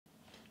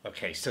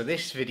Okay, so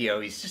this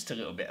video is just a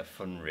little bit of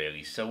fun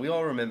really. So we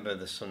all remember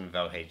the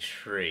Sunvell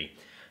H3.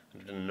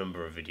 I've done a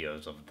number of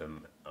videos of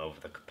them over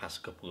the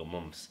past couple of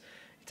months.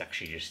 It's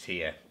actually just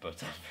here,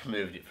 but I've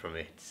removed it from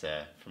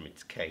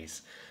its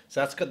case. So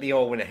that's got the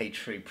All-Winner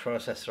H3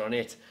 processor on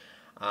it,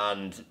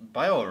 and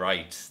by all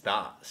rights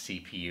that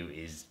CPU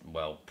is,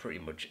 well, pretty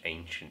much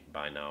ancient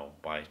by now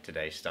by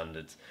today's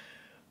standards.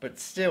 But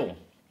still,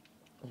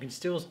 we can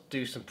still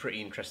do some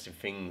pretty interesting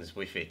things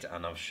with it,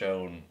 and I've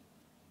shown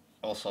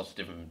all sorts of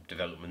different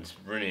developments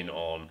running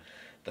on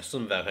the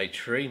Sunvell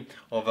H3,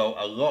 although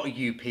a lot of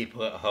you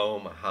people at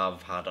home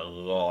have had a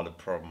lot of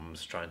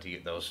problems trying to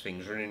get those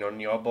things running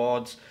on your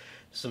boards.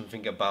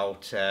 Something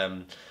about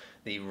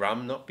the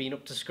RAM not being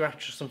up to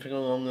scratch or something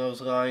along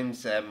those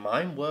lines.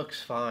 Mine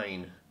works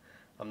fine.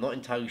 I'm not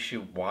entirely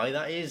sure why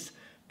that is.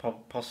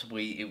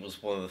 Possibly it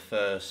was one of the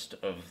first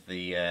of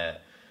the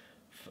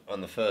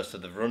on the first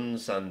of the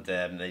runs, and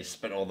they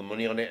spent all the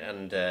money on it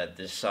and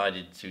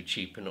decided to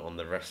cheapen it on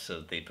the rest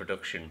of the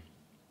production.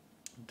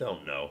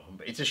 Don't know,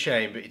 but it's a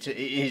shame. But it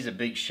is a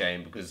big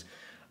shame because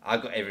I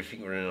got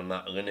everything running on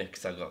that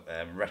Linux. I got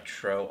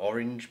Retro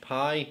Orange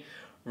Pi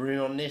running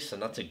on this,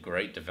 and that's a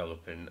great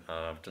development.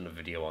 I've done a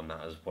video on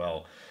that as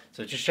well.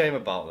 So it's a shame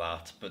about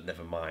that, but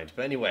never mind.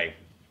 But anyway,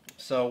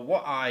 so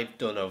what I've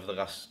done over the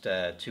last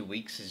 2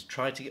 weeks is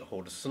try to get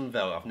hold of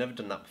Sunvell. I've never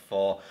done that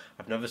before.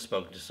 I've never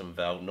spoken to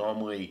Sunvell.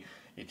 Normally,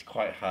 it's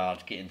quite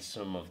hard getting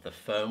some of the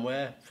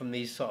firmware from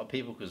these sort of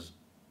people because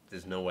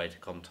there's no way to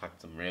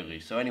contact them really.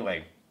 So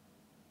anyway,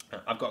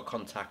 I've got a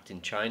contact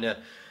in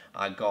China.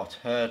 I got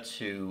her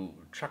to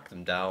track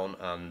them down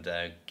and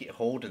get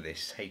hold of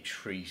this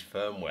H3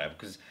 firmware,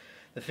 because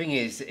the thing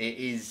is,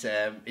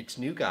 it's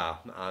Nougat,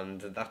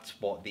 and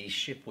that's what these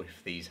ship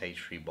with, these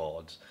H3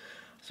 boards.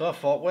 So I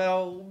thought,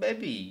 well,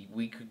 maybe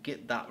we could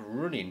get that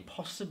running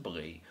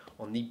possibly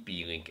on the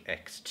Beelink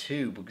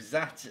X2, because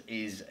that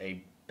is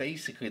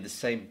basically the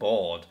same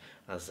board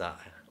as that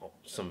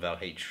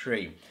Sunvell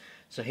H3.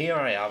 So here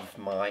I have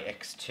my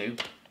X2.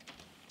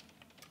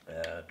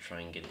 Try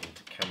and get it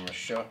into camera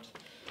shot.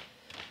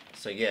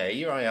 So yeah,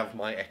 here I have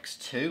my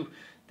X2.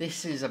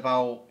 This is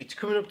it's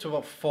coming up to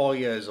about 4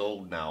 years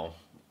old now.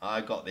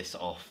 I got this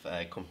off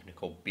a company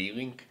called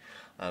Beelink,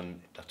 and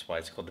that's why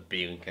it's called the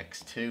Beelink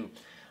X2.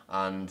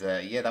 And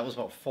yeah, that was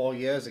about 4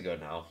 years ago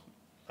now.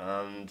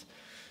 And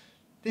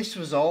this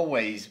was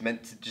always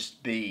meant to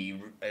just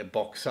be a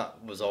box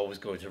that was always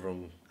going to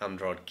run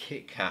Android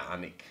KitKat,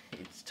 and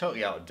it's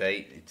totally out of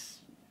date.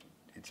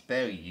 It's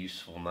barely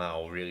useful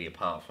now, really,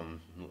 apart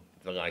from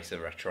the likes of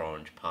Retro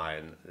Orange Pi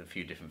and a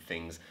few different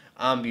things.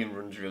 Ambient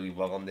runs really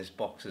well on this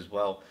box as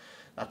well.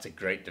 That's a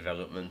great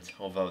development,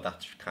 although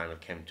that kind of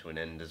came to an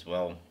end as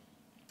well.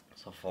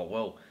 So I thought,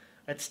 well,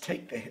 let's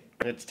take the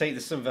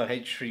Sunvell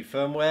H3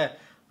 firmware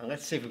and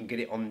let's see if we can get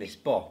it on this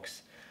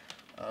box.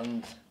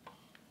 And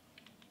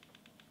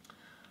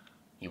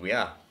here we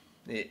are.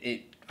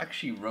 It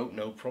actually wrote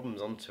no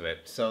problems onto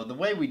it. So the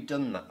way we've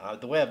done that,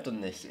 the way I've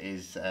done this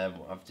is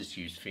I've just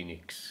used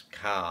Phoenix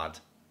Card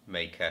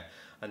Maker,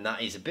 and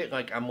that is a bit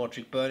like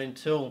Amlogic burning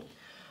tool,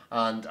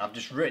 and I've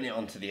just written it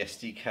onto the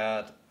SD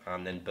card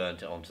and then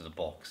burnt it onto the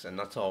box, and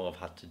that's all I've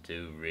had to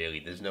do really.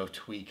 There's no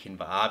tweaking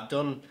but I've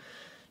done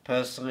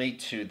personally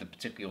to the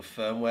particular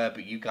firmware,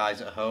 but you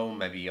guys at home,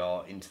 maybe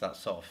you're into that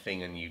sort of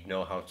thing and you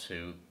know how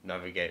to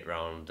navigate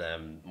around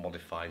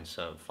modifying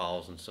certain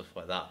files and stuff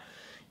like that.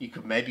 You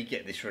could maybe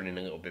get this running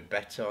a little bit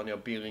better on your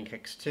Beelink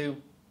X2.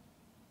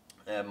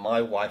 My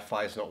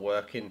Wi-Fi is not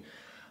working.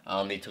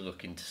 I'll need to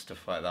look into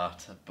stuff like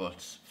that.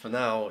 But for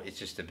now, it's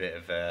just a bit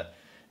of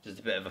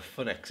a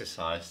fun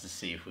exercise to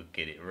see if we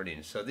get it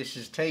running. So this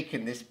has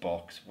taken this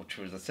box, which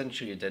was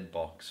essentially a dead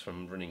box,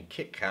 from running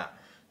KitKat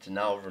to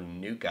now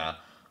running Nougat.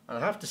 And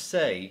I have to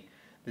say,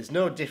 there's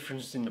no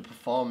difference in the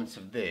performance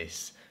of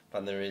this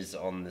than there is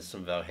on the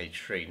Sunvell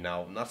H3.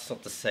 Now, that's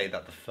not to say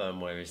that the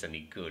firmware is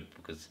any good,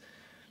 because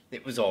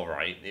it was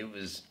alright. It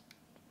was,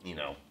 you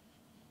know,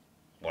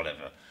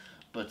 whatever.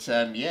 But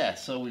yeah,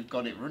 so we've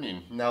got it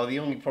running. Now the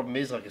only problem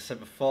is, like I said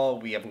before,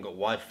 we haven't got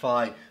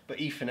Wi-Fi, but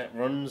Ethernet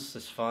runs,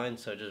 that's fine,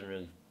 so it doesn't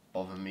really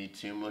bother me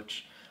too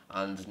much.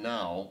 And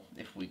now,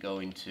 if we go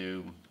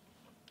into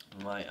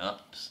my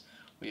apps,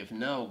 we have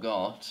now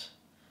got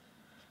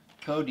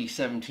Kodi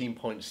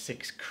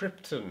 17.6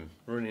 Krypton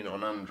running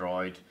on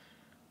Android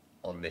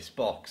on this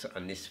box,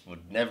 and this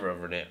would never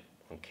have run it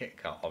on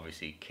KitKat.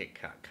 Obviously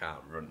KitKat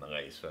can't run the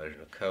latest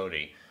version of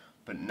Kodi,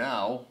 but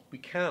now we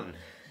can.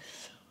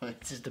 So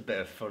it's just a bit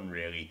of fun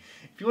really.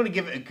 If you want to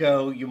give it a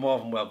go, you're more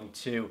than welcome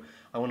to.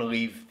 I want to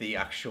leave the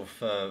actual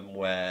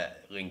firmware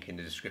link in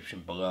the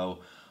description below,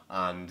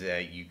 and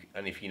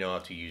if you know how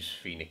to use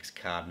Phoenix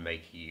Card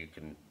Maker, you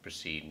can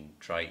proceed and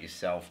try it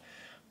yourself.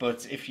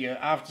 But if you're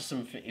after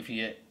something, if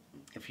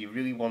you're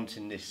really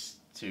wanting this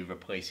to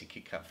replace your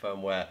KitKat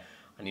firmware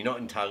and you're not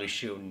entirely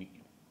sure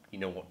you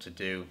know what to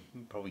do,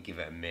 probably give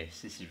it a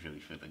miss. This is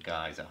really for the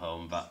guys at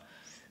home that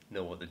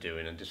know what they're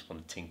doing and just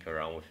want to tinker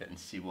around with it and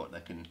see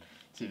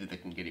if they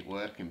can get it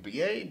working. But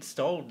yeah, it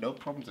installed, no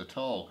problems at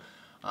all.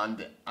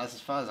 And as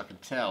far as I can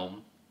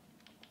tell,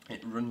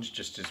 it runs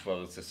just as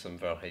well as the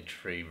Sunvell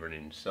H3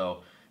 running.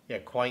 So yeah,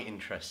 quite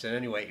interesting.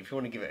 Anyway, if you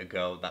want to give it a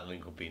go, that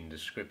link will be in the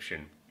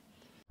description.